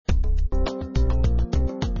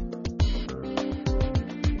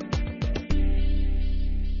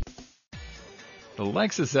The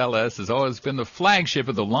Lexus LS has always been the flagship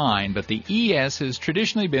of the line, but the ES has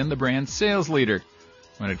traditionally been the brand's sales leader.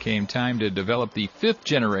 When it came time to develop the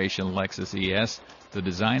fifth-generation Lexus ES, the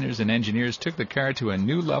designers and engineers took the car to a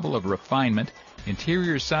new level of refinement,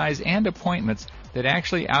 interior size, and appointments that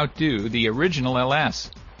actually outdo the original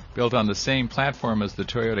LS. Built on the same platform as the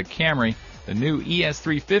Toyota Camry, the new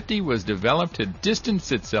ES350 was developed to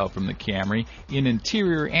distance itself from the Camry in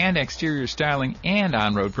interior and exterior styling and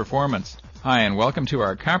on-road performance. Hi, and welcome to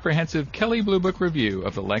our comprehensive Kelley Blue Book review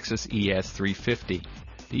of the Lexus ES350.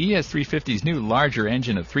 The ES350's new larger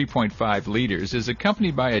engine of 3.5 liters is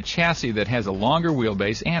accompanied by a chassis that has a longer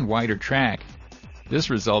wheelbase and wider track. This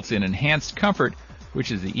results in enhanced comfort, which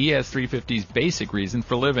is the ES350's basic reason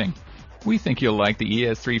for living. We think you'll like the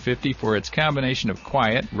ES350 for its combination of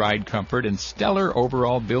quiet, ride comfort, and stellar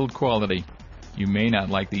overall build quality. You may not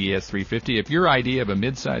like the ES350 if your idea of a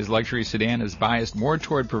mid-size luxury sedan is biased more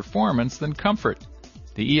toward performance than comfort.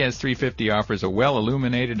 The ES350 offers a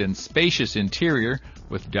well-illuminated and spacious interior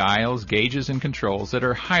with dials, gauges, and controls that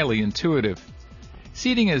are highly intuitive.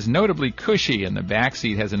 Seating is notably cushy, and the back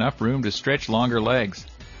seat has enough room to stretch longer legs.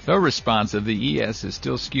 Though responsive, the ES is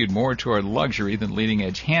still skewed more toward luxury than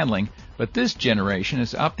leading-edge handling, but this generation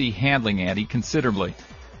has upped the handling ante considerably.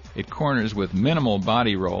 It corners with minimal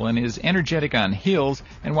body roll and is energetic on hills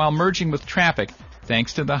and while merging with traffic,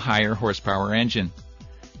 thanks to the higher horsepower engine.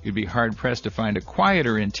 You'd be hard-pressed to find a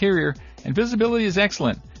quieter interior, and visibility is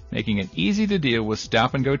excellent, making it easy to deal with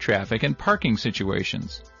stop-and-go traffic and parking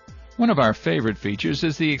situations. One of our favorite features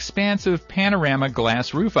is the expansive panorama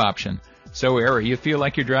glass roof option, so airy you feel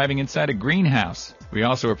like you're driving inside a greenhouse. We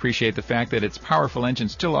also appreciate the fact that its powerful engine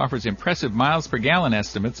still offers impressive miles per gallon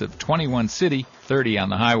estimates of 21 city, 30 on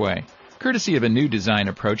the highway. Courtesy of a new design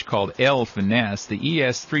approach called L Finesse, the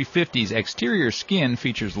ES350's exterior skin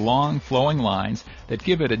features long, flowing lines that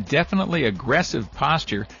give it a definitely aggressive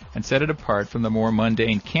posture and set it apart from the more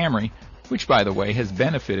mundane Camry, which, by the way, has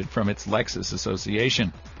benefited from its Lexus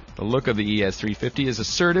association. The look of the ES350 is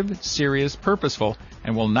assertive, serious, purposeful,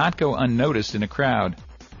 and will not go unnoticed in a crowd.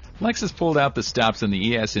 Lexus pulled out the stops in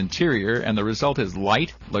the ES interior, and the result is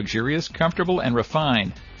light, luxurious, comfortable, and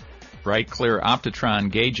refined. Bright, clear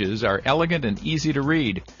Optitron gauges are elegant and easy to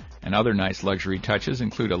read, and other nice luxury touches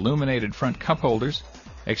include illuminated front cup holders,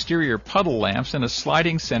 exterior puddle lamps, and a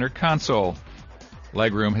sliding center console.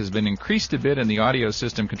 Legroom has been increased a bit, and the audio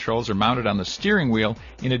system controls are mounted on the steering wheel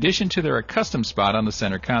in addition to their accustomed spot on the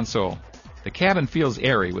center console. The cabin feels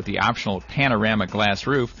airy with the optional panorama glass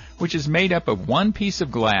roof, which is made up of one piece of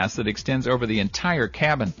glass that extends over the entire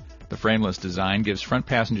cabin. The frameless design gives front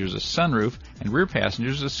passengers a sunroof and rear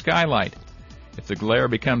passengers a skylight. If the glare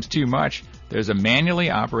becomes too much, there's a manually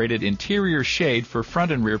operated interior shade for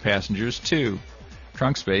front and rear passengers too.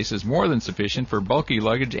 Trunk space is more than sufficient for bulky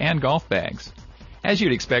luggage and golf bags. As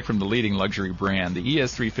you'd expect from the leading luxury brand, the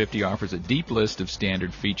ES350 offers a deep list of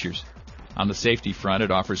standard features. On the safety front,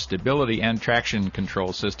 it offers stability and traction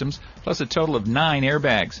control systems, plus a total of 9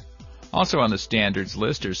 airbags. Also on the standards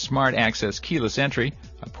list are smart access keyless entry,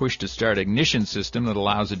 a push-to-start ignition system that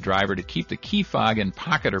allows a driver to keep the key fob in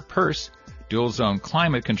pocket or purse, dual-zone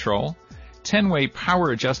climate control, 10-way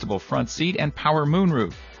power-adjustable front seat, and power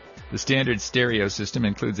moonroof. The standard stereo system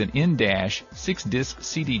includes an in-dash, 6-disc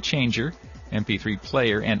CD changer, MP3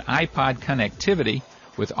 player, and iPod connectivity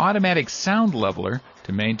with automatic sound leveler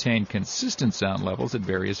to maintain consistent sound levels at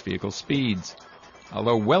various vehicle speeds.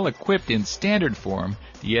 Although well-equipped in standard form,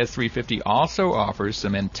 the ES350 also offers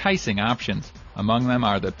some enticing options. Among them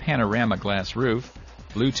are the panorama glass roof,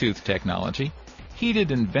 Bluetooth technology,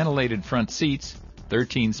 heated and ventilated front seats,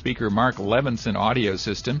 13-speaker Mark Levinson audio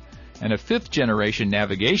system, and a 5th-generation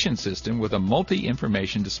navigation system with a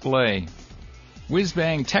multi-information display.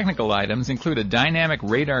 Whiz-bang technical items include a dynamic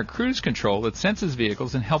radar cruise control that senses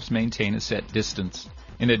vehicles and helps maintain a set distance.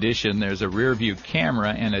 In addition, there's a rear-view camera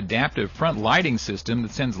and adaptive front lighting system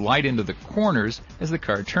that sends light into the corners as the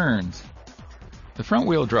car turns. The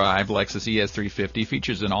front-wheel drive Lexus ES350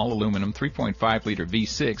 features an all-aluminum 3.5-liter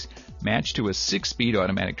V6 matched to a 6-speed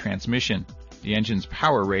automatic transmission. The engine's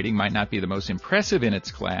power rating might not be the most impressive in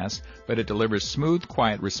its class, but it delivers smooth,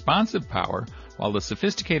 quiet, responsive power, while the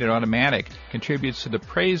sophisticated automatic contributes to the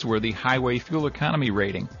praiseworthy highway fuel economy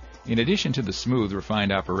rating. In addition to the smooth,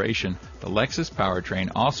 refined operation, the Lexus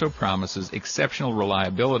powertrain also promises exceptional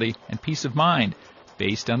reliability and peace of mind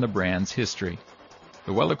based on the brand's history.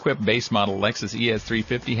 The well-equipped base model Lexus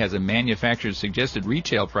ES350 has a manufacturer's suggested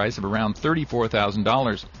retail price of around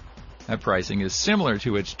 $34,000. That pricing is similar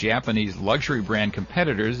to its Japanese luxury brand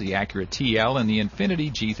competitors, the Acura TL and the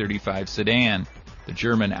Infiniti G35 sedan. The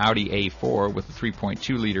German Audi A4 with a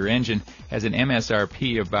 3.2-liter engine has an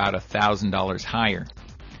MSRP of about $1,000 higher.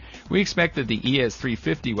 We expect that the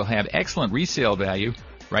ES350 will have excellent resale value,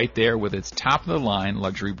 right there with its top-of-the-line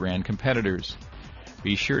luxury brand competitors.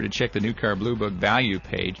 Be sure to check the New Car Blue Book value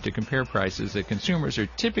page to compare prices that consumers are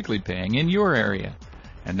typically paying in your area.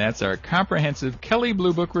 And that's our comprehensive Kelley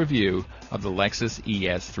Blue Book review of the Lexus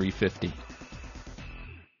ES350.